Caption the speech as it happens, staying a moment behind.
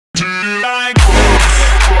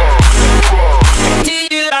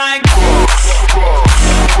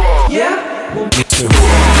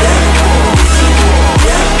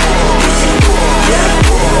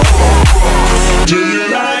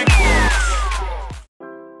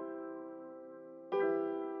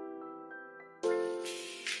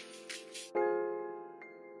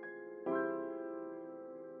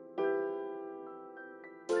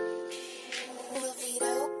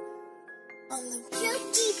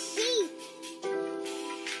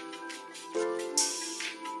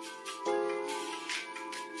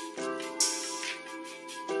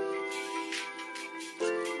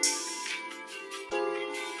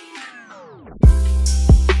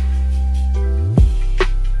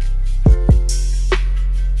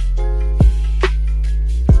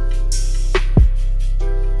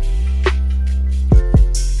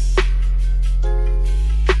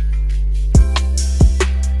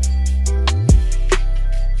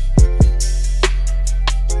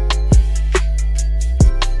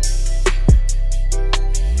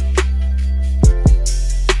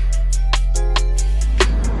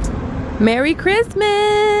Merry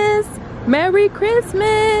Christmas! Merry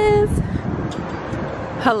Christmas!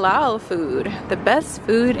 Halal food, the best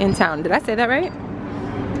food in town. Did I say that right?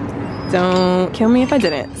 Don't kill me if I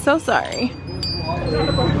didn't. So sorry.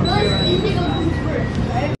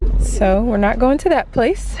 So we're not going to that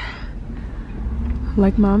place.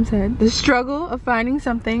 Like mom said, the struggle of finding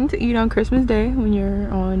something to eat on Christmas Day when you're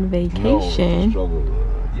on vacation. No, struggle.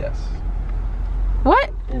 Yes.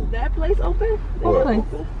 What? Is that place open? What place?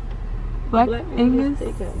 Black Angus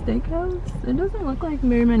Steakhouse? It doesn't look like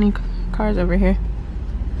very many cars over here.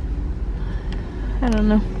 I don't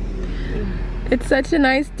know. It's such a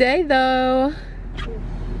nice day though.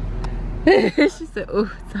 She said, oh,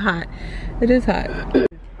 it's hot. It is hot.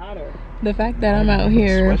 The fact that I'm out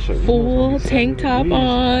here full tank top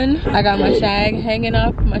on. I got my shag hanging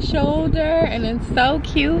off my shoulder and it's so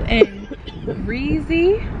cute and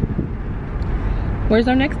breezy. Where's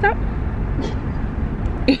our next stop?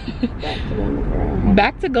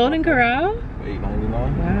 Back to Golden Corral? $8.99.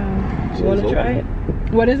 Wow. You want to try it?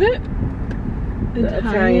 What is it? The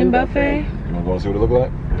Italian buffet. You want to go and see what it look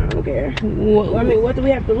like? I don't care. Well, I mean, what do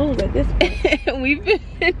we have to lose at this point? We've been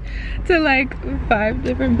to like 5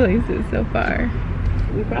 different places so far.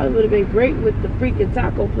 We probably would have been great with the freaking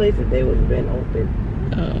taco place if they would have been open.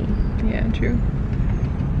 Yeah, true.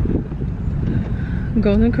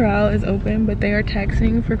 Golden Corral is open, but they are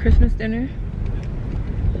taxing for Christmas dinner.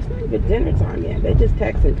 It's not even dinner time yet. They're just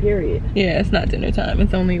taxing, period. Yeah, it's not dinner time.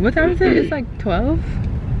 It's only, what time is it? It's like 12?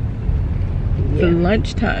 Yeah. For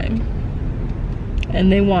lunchtime. And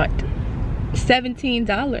they want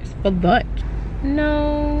 $17 for lunch.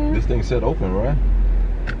 No. This thing said open, right?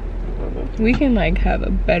 We can like have a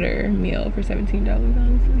better meal for $17,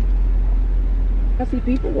 honestly. I see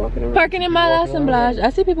people walking around. Parking in my assemblage.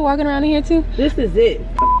 I see people walking around in here too. This is it.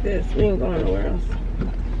 F this. We ain't going nowhere else.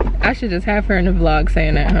 I should just have her in the vlog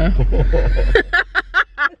saying that, huh?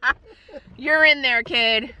 You're in there,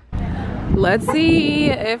 kid. Let's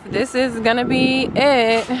see if this is gonna be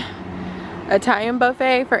it. Italian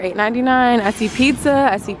buffet for $8.99. I see pizza,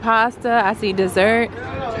 I see pasta, I see dessert.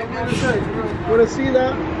 Wanna see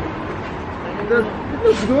that? That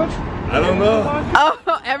looks good. I don't know. Oh,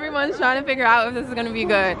 everyone's trying to figure out if this is gonna be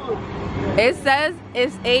good. It says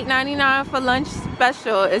it's $8.99 for lunch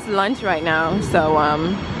special. It's lunch right now, so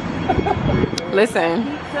listen.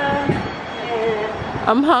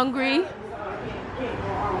 I'm hungry.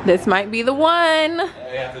 This might be the one.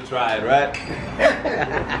 You have to try it, right?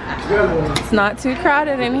 It's not too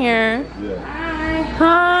crowded in here. Yeah.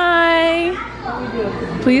 Hi.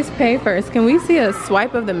 Please pay first. Can we see a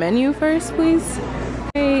swipe of the menu first, please?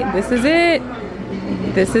 Hey, this is it.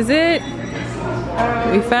 This is it.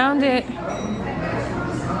 We found it.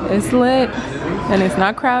 It's lit and it's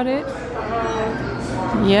not crowded.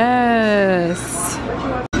 Yes.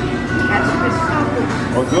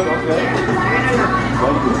 Oh, good, okay.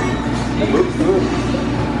 Looks good.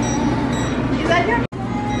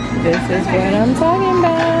 This is what I'm talking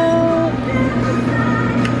about.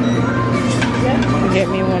 Get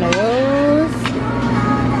me one of those.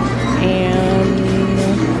 And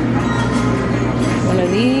one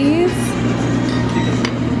of these.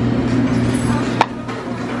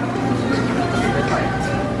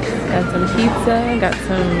 Got some pizza, got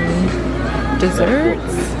some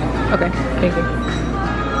desserts. Okay, thank you.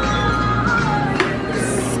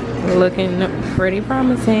 Looking pretty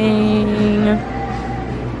promising.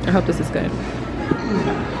 I hope this is good.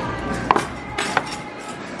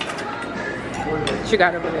 What you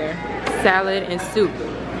got over there? Salad and soup.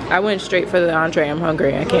 I went straight for the entree. I'm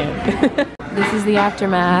hungry. I can't. This is the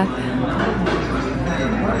aftermath.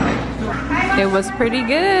 It was pretty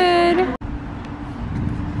good.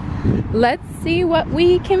 Let's see what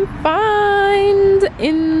we can find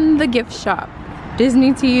in the gift shop.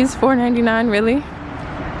 Disney tees, $4.99, really?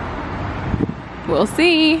 We'll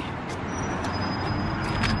see.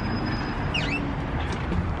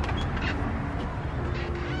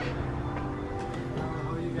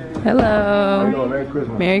 Hello. Merry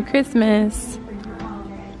Christmas. Merry Christmas.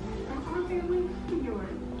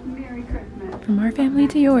 From our family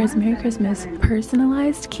to yours, Merry Christmas.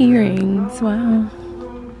 Personalized key rings. Wow.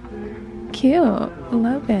 Cute.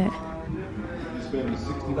 Love it. Spend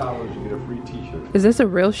 $60, you get a free t-shirt. Is this a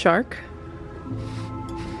real shark?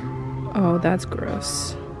 Oh, that's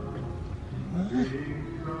gross.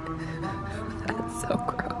 That's so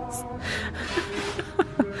gross.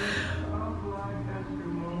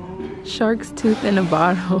 Shark's tooth in a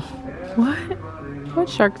bottle. What? What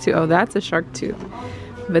shark tooth? Oh, that's a shark tooth.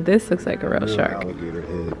 But this looks like a real shark. Alligator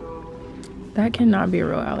head. That cannot be a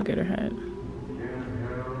real alligator head.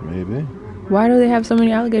 Maybe. Why do they have so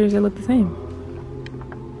many alligators that look the same?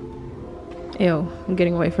 Ew, I'm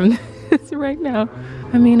getting away from this right now.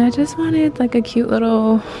 I mean, I just wanted like a cute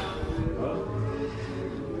little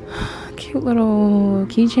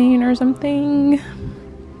keychain or something.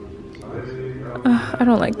 I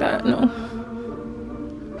don't like that, no.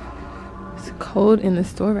 It's cold in the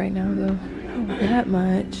store right now though. Not that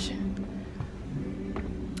much.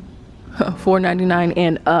 $4.99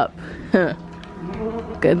 and up.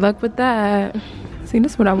 Good luck with that. See,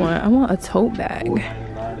 this is what I want. I want a tote bag.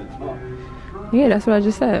 Yeah, that's what I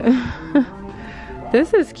just said.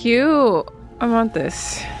 This is cute. I want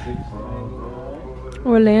this.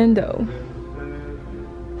 Orlando.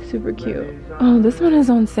 Super cute. Oh, this one is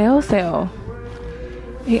on sale.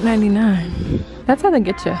 $8.99. That's how they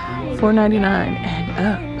get you. $4.99 and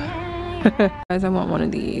up. Guys, I want one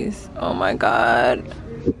of these. Oh my god.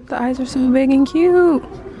 The eyes are so big and cute.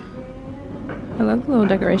 I love the little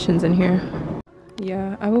decorations in here.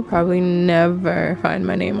 Yeah, I will probably never find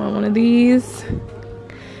my name on one of these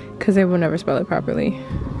because they will never spell it properly.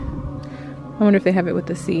 I wonder if they have it with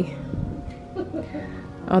the C.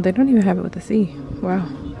 Oh, they don't even have it with the C. Wow,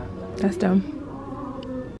 that's dumb.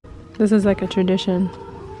 This is like a tradition.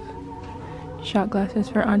 Shot glasses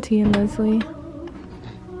for Auntie and Leslie.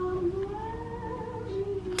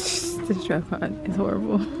 This tripod is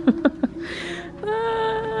horrible.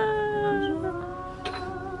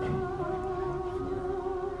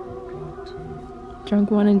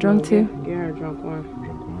 Drunk one and drunk two? Yeah, drunk one.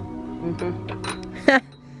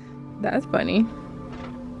 That's funny.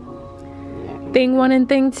 Thing one and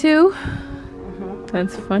thing two?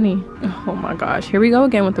 That's funny. Oh my gosh. Here we go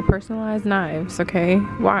again with the personalized knives, okay?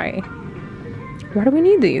 Why? Why do we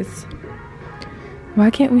need these? Why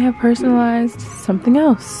can't we have personalized something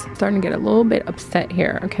else? I'm starting to get a little bit upset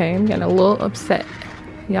here, okay? I'm getting a little upset.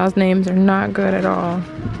 Y'all's names are not good at all.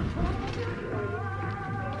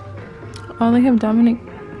 Oh, they have Dominic.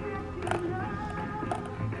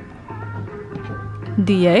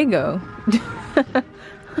 Diego.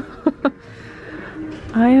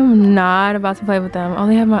 I am not about to play with them. Oh,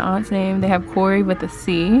 they have my aunt's name. They have Corey with a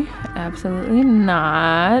C. Absolutely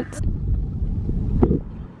not.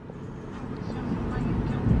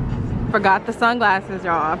 Forgot the sunglasses,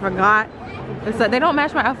 y'all. I forgot. It's like, they don't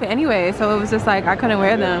match my outfit anyway, so it was just like I couldn't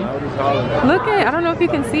wear them. Look at, I don't know if you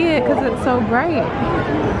can see it because it's so bright.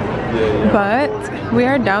 But we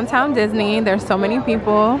are downtown Disney. There's so many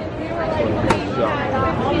people.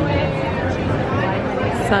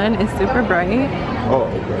 Sun is super bright. Oh,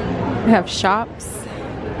 okay. We have shops,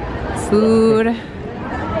 food,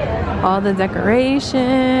 all the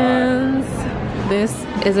decorations. This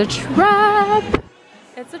is a trap.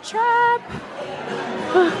 It's a trap.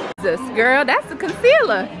 This girl, that's the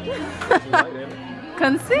concealer.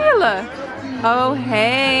 Concealer. Oh,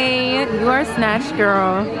 hey, you are Snatch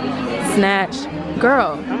girl. Snatch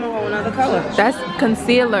girl. I'm gonna want another color. That's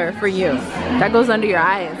concealer for you. That goes under your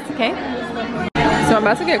eyes, okay? So I'm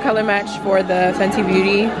about to get a color match for the Fenty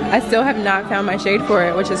Beauty. I still have not found my shade for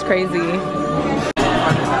it, which is crazy.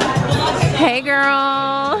 Hey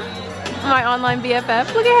girl, my online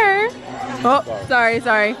BFF, look at her. Oh, sorry.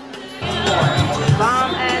 Bomb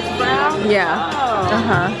ass brow? Yeah,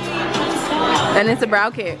 And it's a brow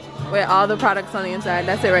kit with all the products on the inside.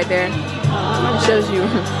 That's it right there. It shows you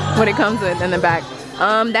what it comes with in the back.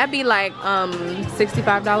 That'd be like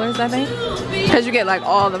 $65, I think, because you get like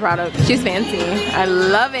all the products. She's fancy. I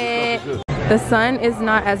love it. The sun is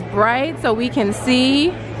not as bright, so we can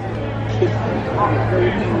see.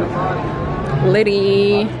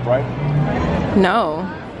 Liddy. No,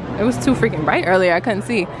 it was too freaking bright earlier. I couldn't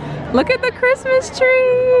see. Look at the Christmas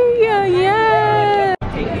tree. Yeah.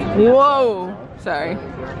 Whoa. Sorry.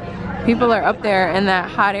 People are up there in that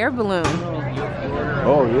hot air balloon.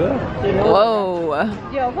 Oh, yeah. Whoa.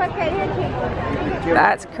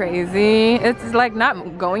 That's crazy. It's like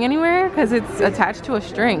not going anywhere because it's attached to a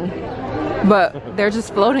string. But they're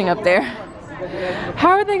just floating up there.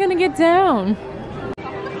 How are they gonna get down?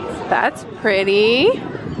 That's pretty.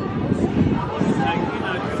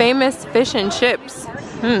 Famous fish and chips.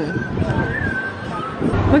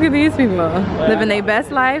 Look at these people living their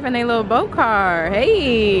best life in a little boat car.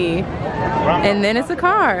 Hey. And then it's a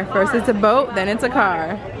car. First it's a boat, then it's a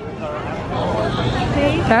car.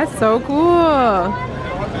 That's so cool. Go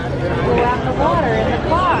out the water in the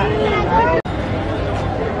car.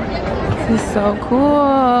 This is so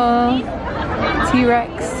cool.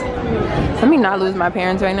 T-Rex. Let me not lose my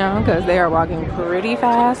parents right now because they are walking pretty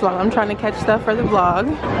fast while I'm trying to catch stuff for the vlog.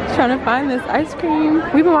 Trying to find this ice cream.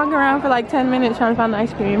 We've been walking around for like 10 minutes trying to find the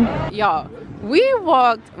ice cream. Y'all, we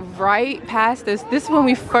walked right past this. This is when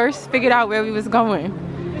we first figured out where we was going.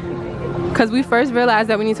 Because we first realized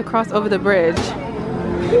that we need to cross over the bridge.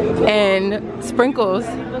 and sprinkles.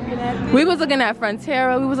 We was looking at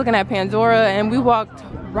Frontera, we was looking at Pandora, and we walked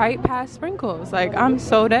right past sprinkles. Like, I'm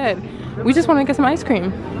so dead. We just want to get some ice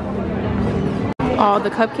cream. All the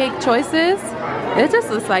cupcake choices, it just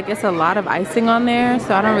looks like it's a lot of icing on there,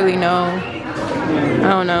 so I don't really know. I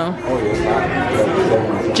don't know.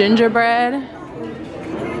 Gingerbread.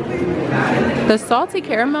 The salty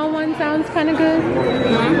caramel one sounds kind of good.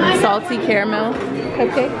 Salty caramel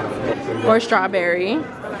cupcake. Or strawberry.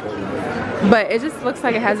 But it just looks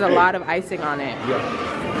like it has a lot of icing on it.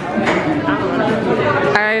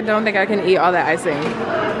 I don't think I can eat all that icing.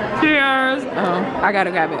 Cheers! Oh, I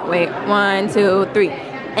gotta grab it. Wait, 1, 2, 3.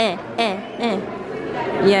 Yeah.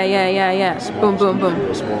 Boom, boom, boom.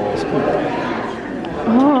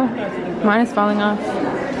 Oh, mine is falling off.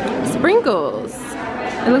 Sprinkles.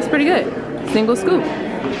 It looks pretty good. Single scoop.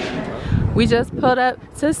 We just pulled up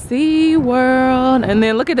to SeaWorld, and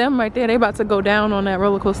then look at them right there. They about to go down on that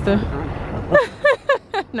roller coaster.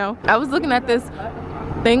 No, I was looking at this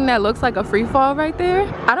thing that looks like a free fall right there.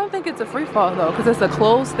 I don't think it's a free fall though, because it's a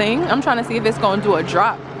closed thing. I'm trying to see if it's gonna do a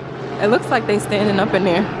drop. It looks like they standing up in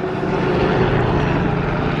there.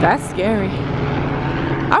 That's scary.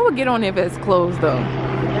 I would get on if it's closed though.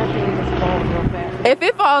 If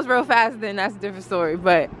it falls real fast, then that's a different story.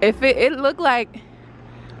 But if it looked like,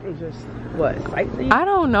 It's just what, sightseeing? I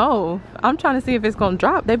don't know. I'm trying to see if it's gonna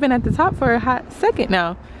drop. They've been at the top for a hot second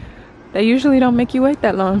now. They usually don't make you wait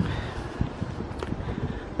that long.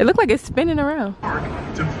 It looked like it's spinning around.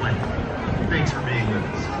 To play. Thanks for being with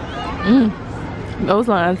us. Those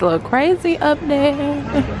lines look crazy up there.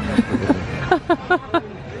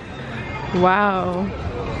 Wow.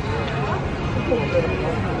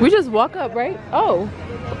 We just walk up, right? Oh,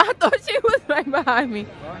 I thought she was right behind me.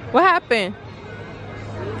 What happened?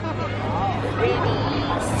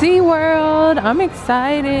 SeaWorld, I'm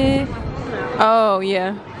excited. Oh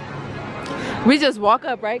yeah. We just walk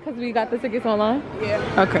up, right? Because we got the tickets online? Yeah.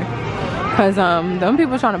 Okay. Because them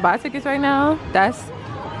people trying to buy tickets right now, that's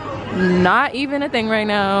not even a thing right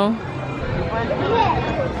now.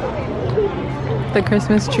 The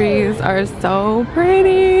Christmas trees are so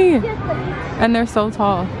pretty. And they're so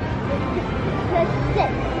tall.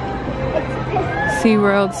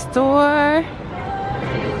 SeaWorld store.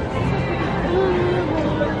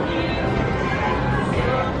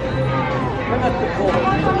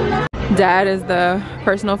 Dad is the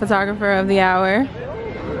personal photographer of the hour.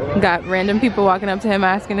 Got random people walking up to him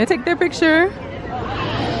asking to take their picture.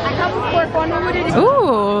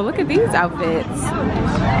 Ooh, look at these outfits.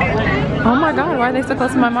 Oh my God, why are they so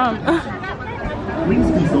close to my mom?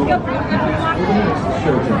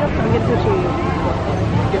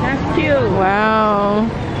 That's cute. Wow.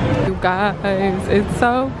 You guys, it's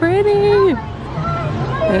so pretty.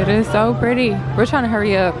 It is so pretty. We're trying to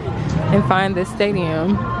hurry up and find this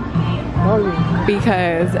stadium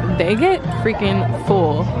because they get freaking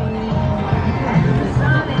full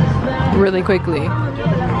really quickly.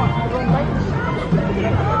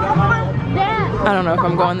 I don't know if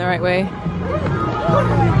I'm going the right way.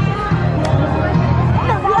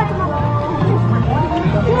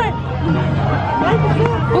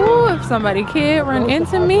 Ooh, if somebody can't run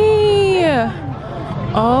into me.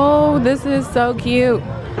 Oh, this is so cute.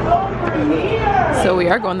 So we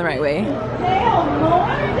are going the right way.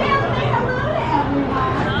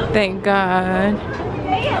 Thank God.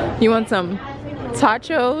 You want some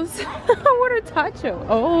tachos? What are tachos?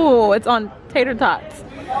 Oh, it's on tater tots.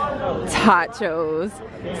 Tachos.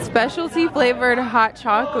 Specialty flavored hot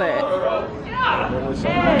chocolate.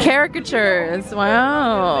 Caricatures.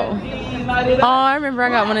 Wow. Oh, I remember I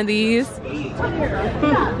got one of these.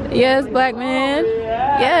 Yes, black man.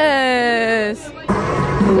 Yes.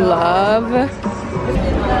 Love.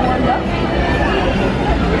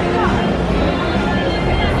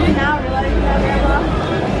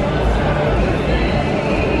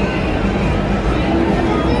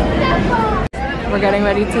 We're getting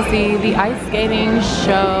ready to see the ice skating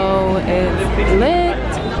show. It's lit.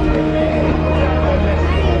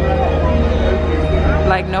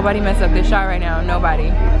 Like, nobody mess up this shot right now.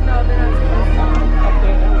 Nobody.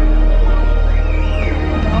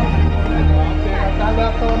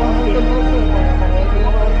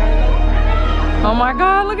 Oh my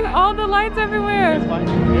God, look at all the lights everywhere.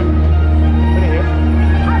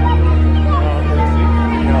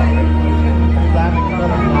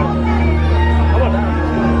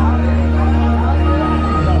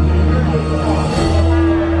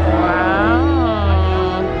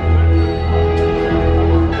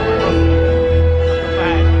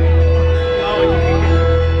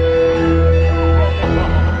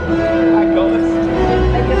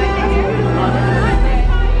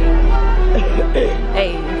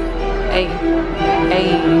 Hey.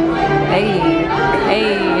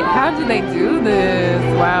 How do they do this?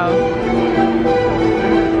 Wow.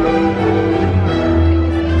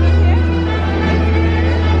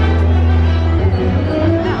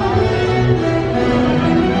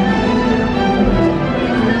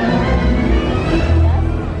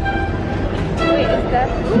 Wait, is that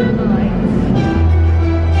the light?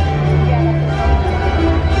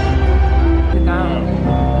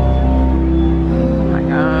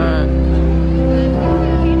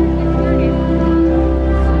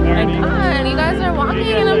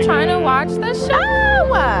 Trying to watch the show.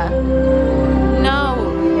 No.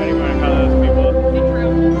 What do you want to call those people?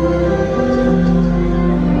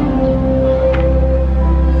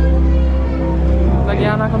 Like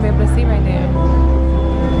y'all not gonna be able to see right there.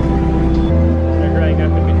 They're growing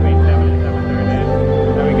up in between 7 and 7:30.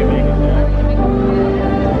 So we can make it there.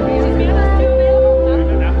 There's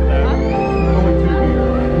enough of them. Only 2 here.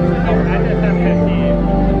 I just have 15.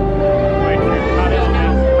 Wait, how does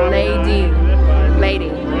Lady.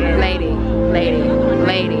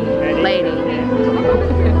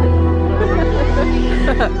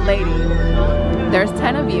 Lady. There's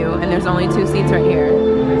 10 of you and there's only 2 seats right here.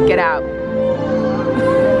 Get out.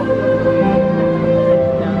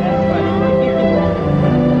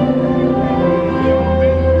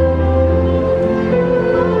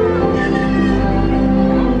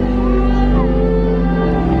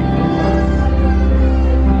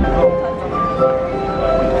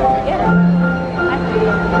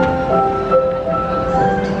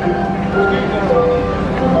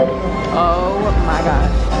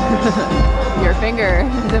 Your finger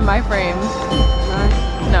is in my frame.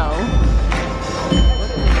 No.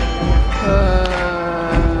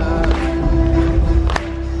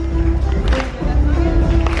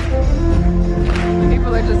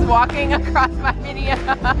 People are just walking across my video.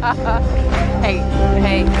 Hey,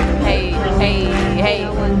 hey, hey, hey, hey,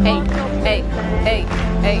 hey, hey, hey,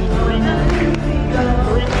 hey.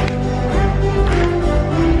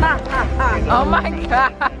 Oh my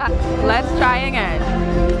God. Let's try again.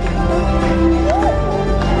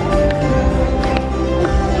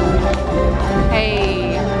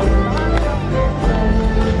 Hey.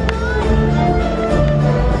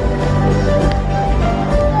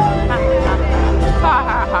 Ha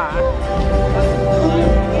ha ha.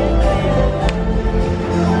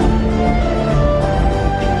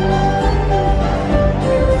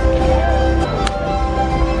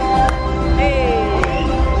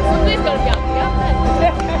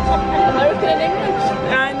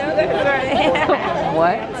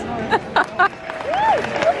 What?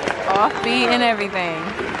 Offbeat and everything.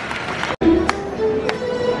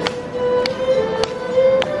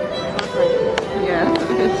 Yeah,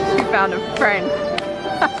 she found a friend.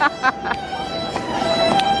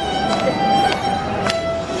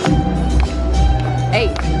 Hey,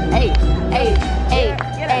 hey, hey, hey,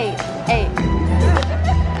 hey, hey.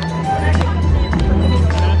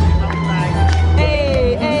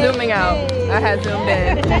 Zooming out. I had zoomed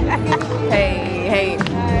in. Hey, hey.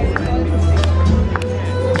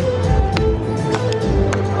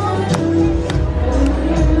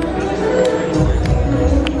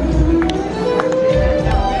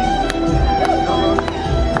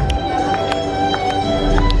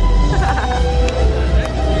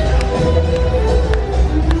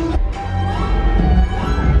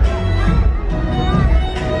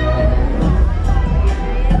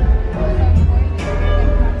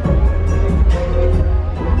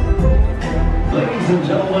 Ladies and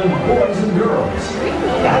gentlemen, boys and girls,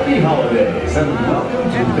 happy holidays and welcome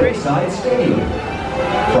to Bayside Stadium.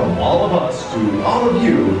 From all of us to all of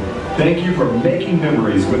you, thank you for making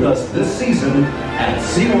memories with us this season at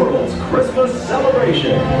SeaWorld's Christmas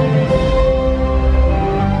celebration.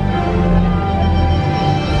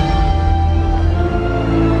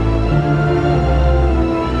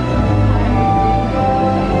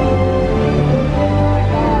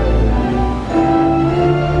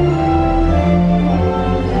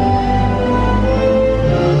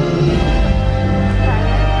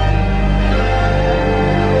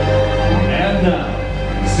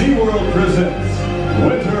 SeaWorld presents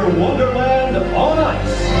Winter Wonderland on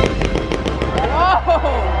Ice.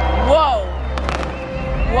 Whoa!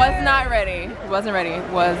 Was not ready. Wasn't ready.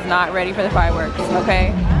 Was not ready for the fireworks.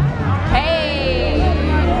 Okay. Hey!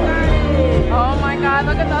 Oh my God!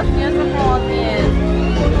 Look at those beautiful things.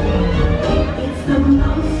 It's the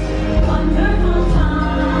most wonderful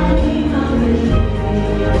time of the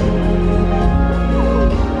year.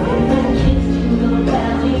 When the kids go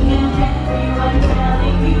belling and everyone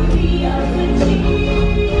telling you be of the cheer.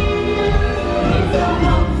 It's the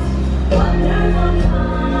most wonderful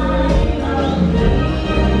time of the year.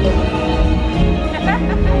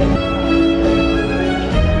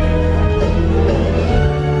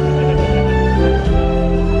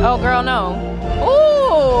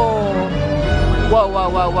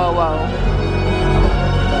 whoa, whoa, whoa.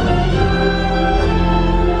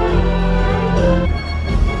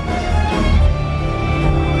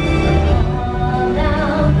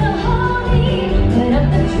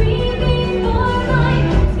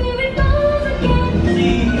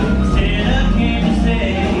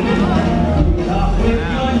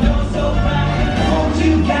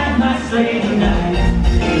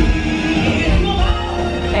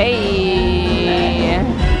 Hey.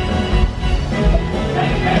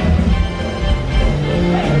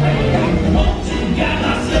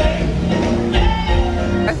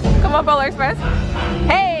 Come on, Polar Express.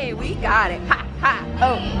 Hey, we got it. Ha, ha.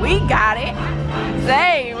 Oh, we got it.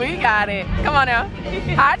 Say, we got it. Come on now.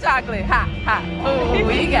 Hot chocolate. Ha, ha. Oh,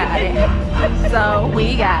 we got it. So,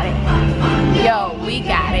 we got it. Yo, we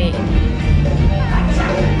got it.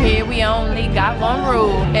 Here we only got one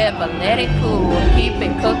rule. Ever let it cool. Keep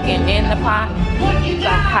it cooking in the pot. You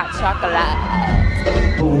got hot chocolate.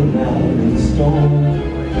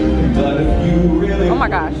 Oh my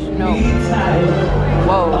gosh, no.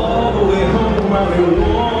 Whoa.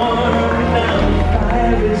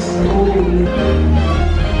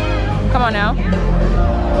 Come on now.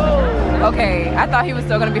 Okay, I thought he was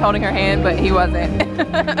still gonna be holding her hand, but he wasn't.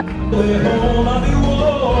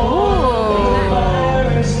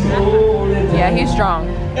 Yeah, he's strong.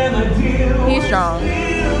 He's strong.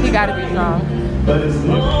 He gotta be strong.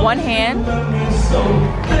 One hand.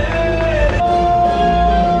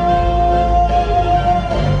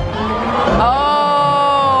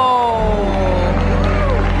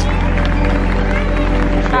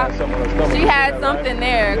 She had something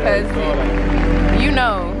there, cause you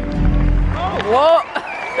know. Whoa.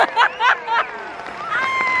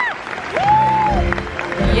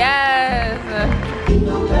 Yes.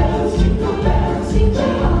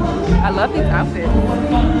 I love these outfits.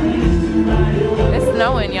 It's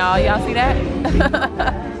snowing, y'all. Y'all see that?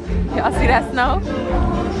 Y'all see that snow?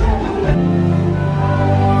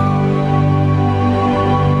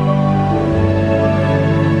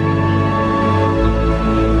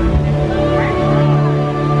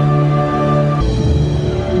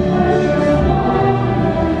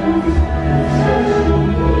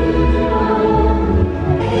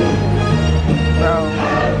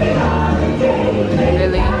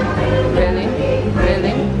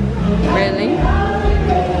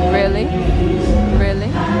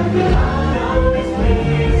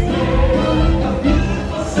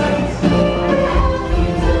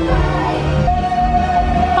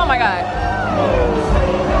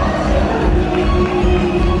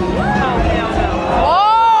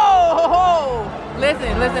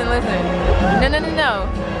 Listen. No.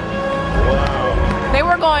 They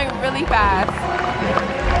were going really fast.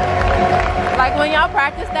 Like when y'all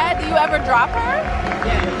practice that, do you ever drop her?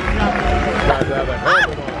 Yeah.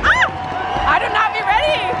 I do not be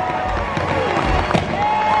ready.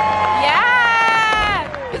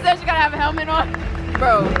 Yeah. You said she gotta have a helmet on?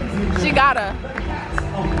 Bro, she gotta.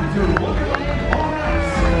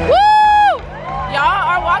 Woo! Y'all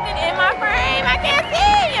are walking in my frame. I can't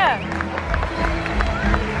see ya.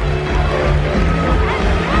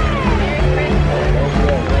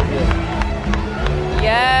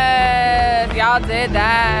 Yes, y'all did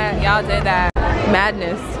that. Y'all did that.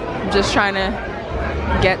 Madness. Just trying to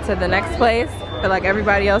get to the next place. I feel like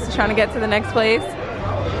everybody else is trying to get to the next place.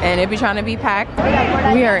 And it be trying to be packed.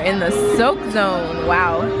 We are in the soak zone.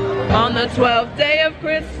 Wow. On the 12th day of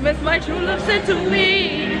Christmas, my true love said to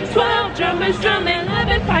me, 12 drummers drumming,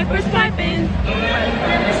 11 pipers piping.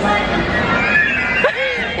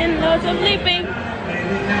 And loads of leaping.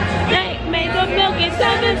 Maids of milking,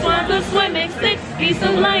 7 swans of swimming, 6 geese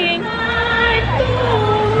of laying,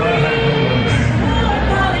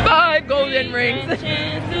 5 golden rings. To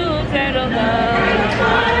settle the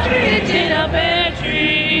partridge in a pear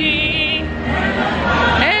tree.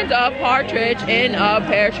 And a partridge in a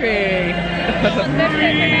pear tree.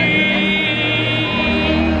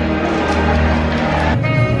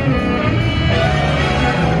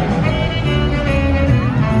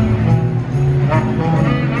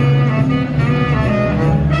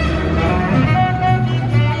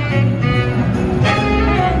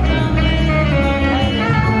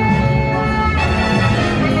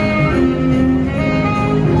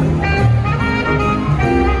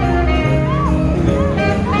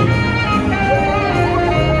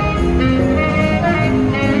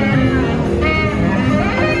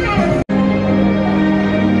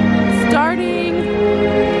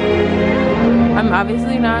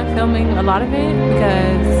 Obviously not filming a lot of it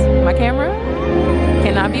because my camera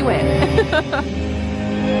cannot be wet.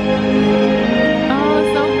 Oh,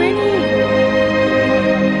 it's so pretty.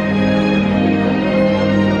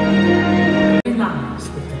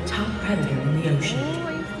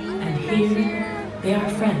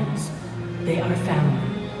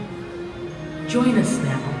 Join us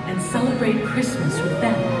now and celebrate Christmas with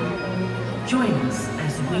them. Join us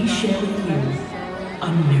as we share with you a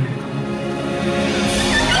miracle.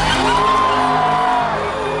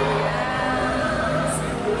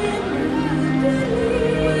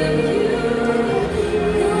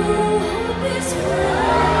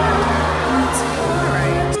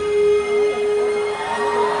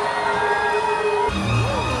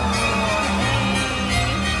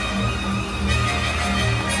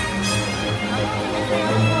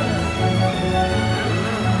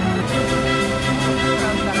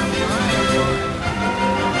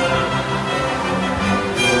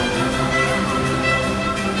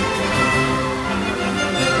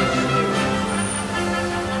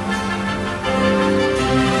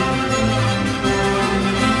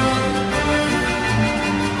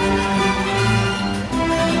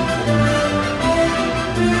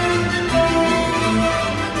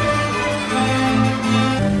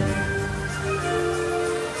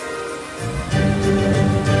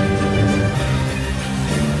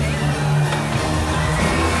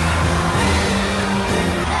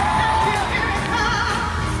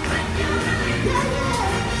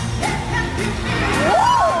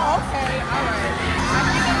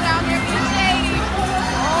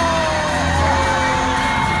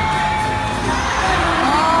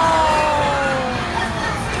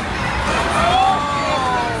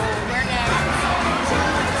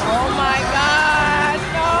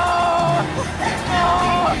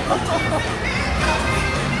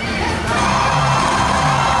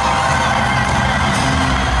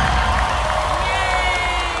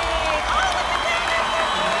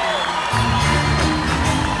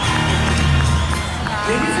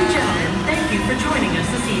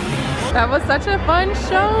 That was such a fun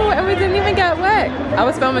show and we didn't even get wet. I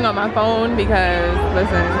was filming on my phone because,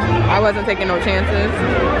 listen, I wasn't taking no chances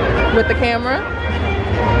with the camera.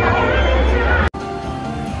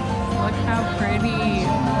 Look how pretty.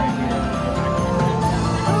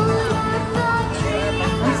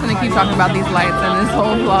 I'm just gonna keep talking about these lights in this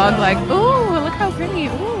whole vlog, like, ooh, look how pretty,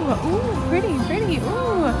 ooh, ooh, pretty, pretty,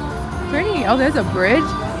 ooh, pretty. Oh, there's a bridge.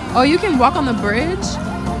 Oh, you can walk on the bridge?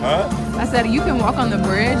 Huh? I said you can walk on the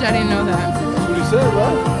bridge. I didn't know that. That's what you said, bro.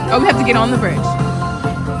 Oh, we have to get on the bridge.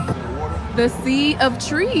 The sea of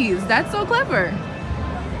trees. That's so clever.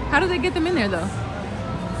 How do they get them in there though?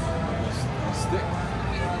 Stick.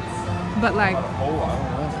 But like, Oh, I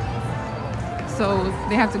don't know. so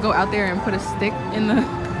they have to go out there and put a stick in the...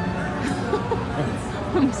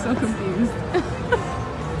 I'm so confused.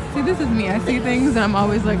 See, this is me. I see things and I'm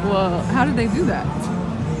always like, well, how did they do that?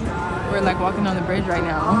 We're like walking on the bridge right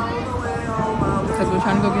now because we're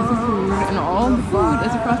trying to go get some food and all the food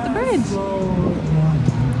is across the bridge.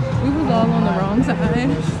 We was all on the wrong side.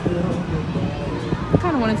 I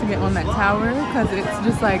kind of wanted to get on that tower because it's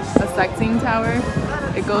just like a sightseeing tower.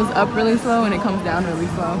 It goes up really slow and it comes down really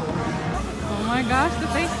slow. Oh my gosh, the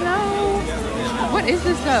fake snow. What is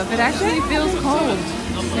this stuff? It actually feels cold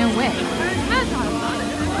and wet.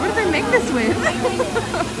 What do they make this with?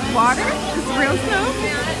 Water? It's real snow?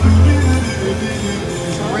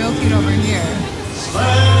 It's real cute over here.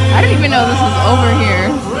 I didn't even know this was over here.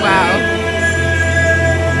 Wow.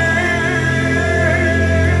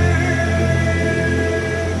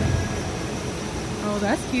 Oh,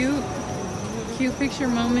 that's cute. Cute picture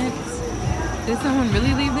moments. Did someone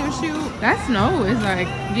really leave their shoe? That snow is like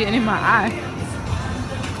getting in my eye.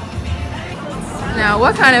 Now,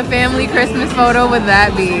 what kind of family Christmas photo would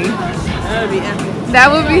that be?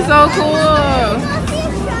 That would be so cool.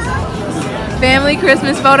 Family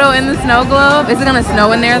Christmas photo in the snow globe. Is it gonna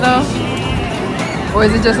snow in there though? Or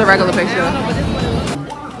is it just a regular picture?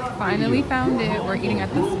 Finally found it. We're eating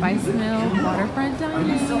at the Spice Mill Waterfront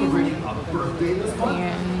Dining.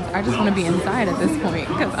 And I just want to be inside at this point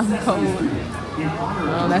because I'm cold.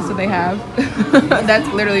 Oh, that's what they have. That's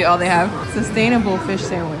literally all they have. Sustainable fish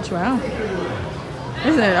sandwich. Wow.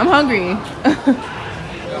 Listen, I'm hungry.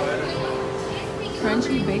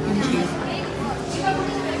 Crunchy bacon cheese.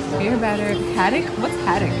 Beer batter. Haddock? What's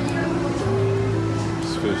haddock?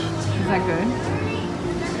 It's fish. Is that good?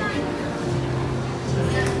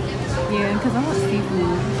 Yeah, because I want seafood. I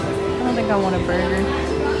don't think I want a burger.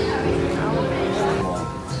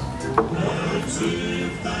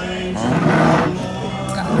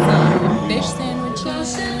 Got some fish sandwiches.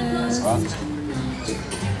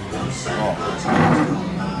 So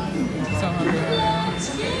hungry.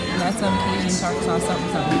 Got some Cajun tart sauce,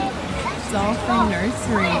 something. Dolphin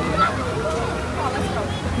Nursery.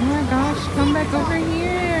 Oh my gosh, come back over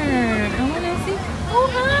here. I want to see. Oh,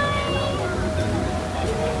 hi.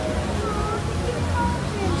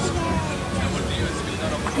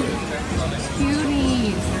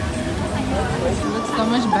 Cuties. It looks so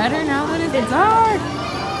much better now that it's dark.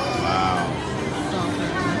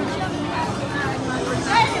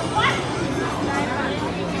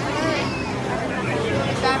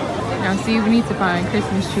 Now see, we need to find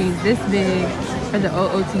Christmas trees this big for the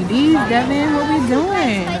OOTDs. Devin, what we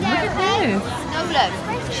doing? Look at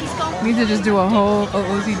this. We need to just do a whole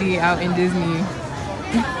OOTD out in Disney.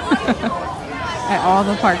 At all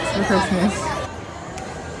the parks for Christmas.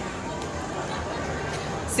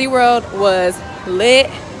 SeaWorld was lit.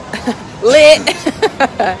 Lit.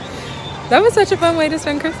 That was such a fun way to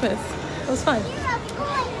spend Christmas. It was fun.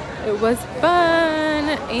 It was fun.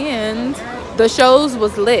 And the shows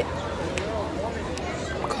was lit.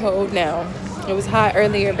 Cold now. It was hot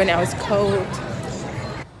earlier, but now it's cold.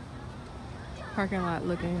 Parking lot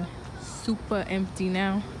looking super empty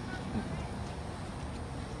now.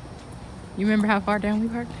 You remember how far down we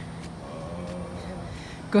parked?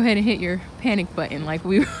 Go ahead and hit your panic button like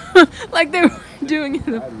we like they were doing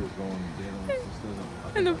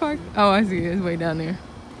in the park. Oh, I see it. It's way down there.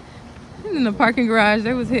 In the parking garage,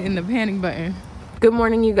 they was hitting the panic button. Good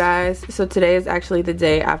morning, you guys. So today is actually the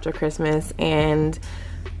day after Christmas, and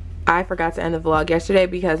I forgot to end the vlog yesterday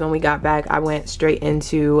because when we got back I went straight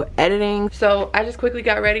into editing. So I just quickly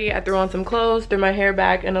got ready. I threw on some clothes, threw my hair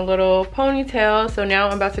back in a little ponytail. So now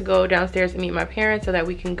I'm about to go downstairs and meet my parents so that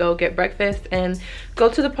we can go get breakfast and go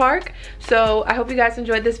to the park. So I hope you guys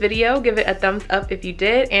enjoyed this video. Give it a thumbs up if you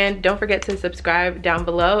did, and don't forget to subscribe down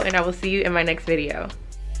below, and I will see you in my next video.